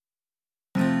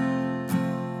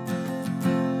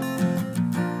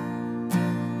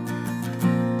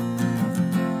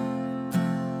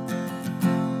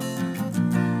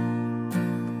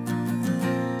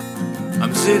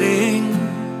sitting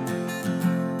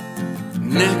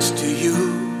next to you,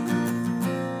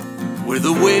 where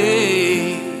the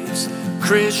waves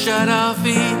crash at our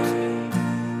feet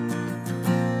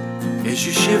as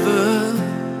you shiver.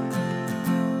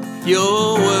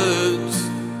 Your words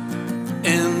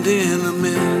end in a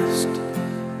mist,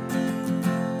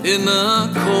 in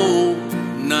the cold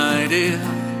night air.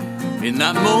 In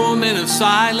that moment of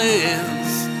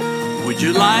silence, would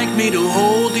you like me to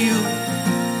hold you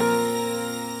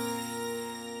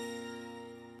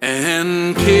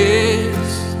and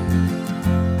kiss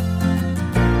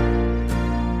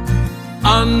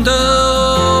under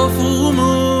full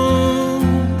moon?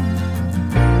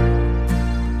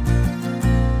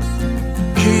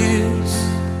 Kiss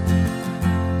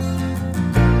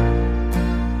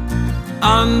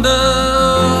under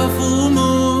full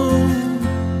moon,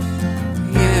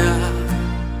 yeah.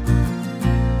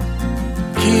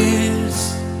 Kiss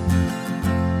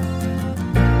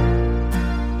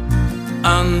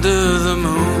under the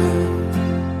moon.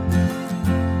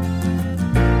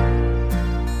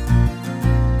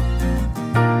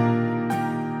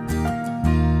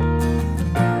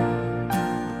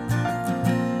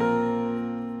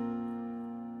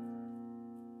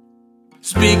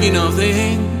 Speaking of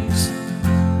things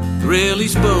rarely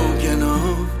spoken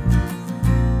of,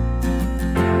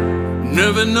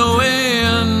 never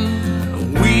knowing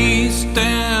we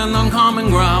stand on common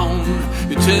ground.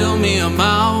 You tell me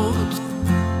about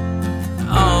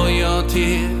all your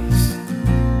tears,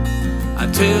 I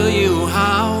tell you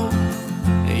how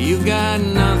you got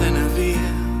nothing to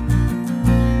fear.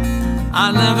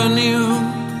 I never knew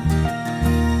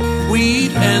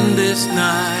we'd end this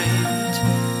night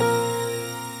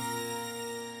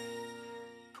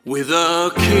with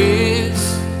a kiss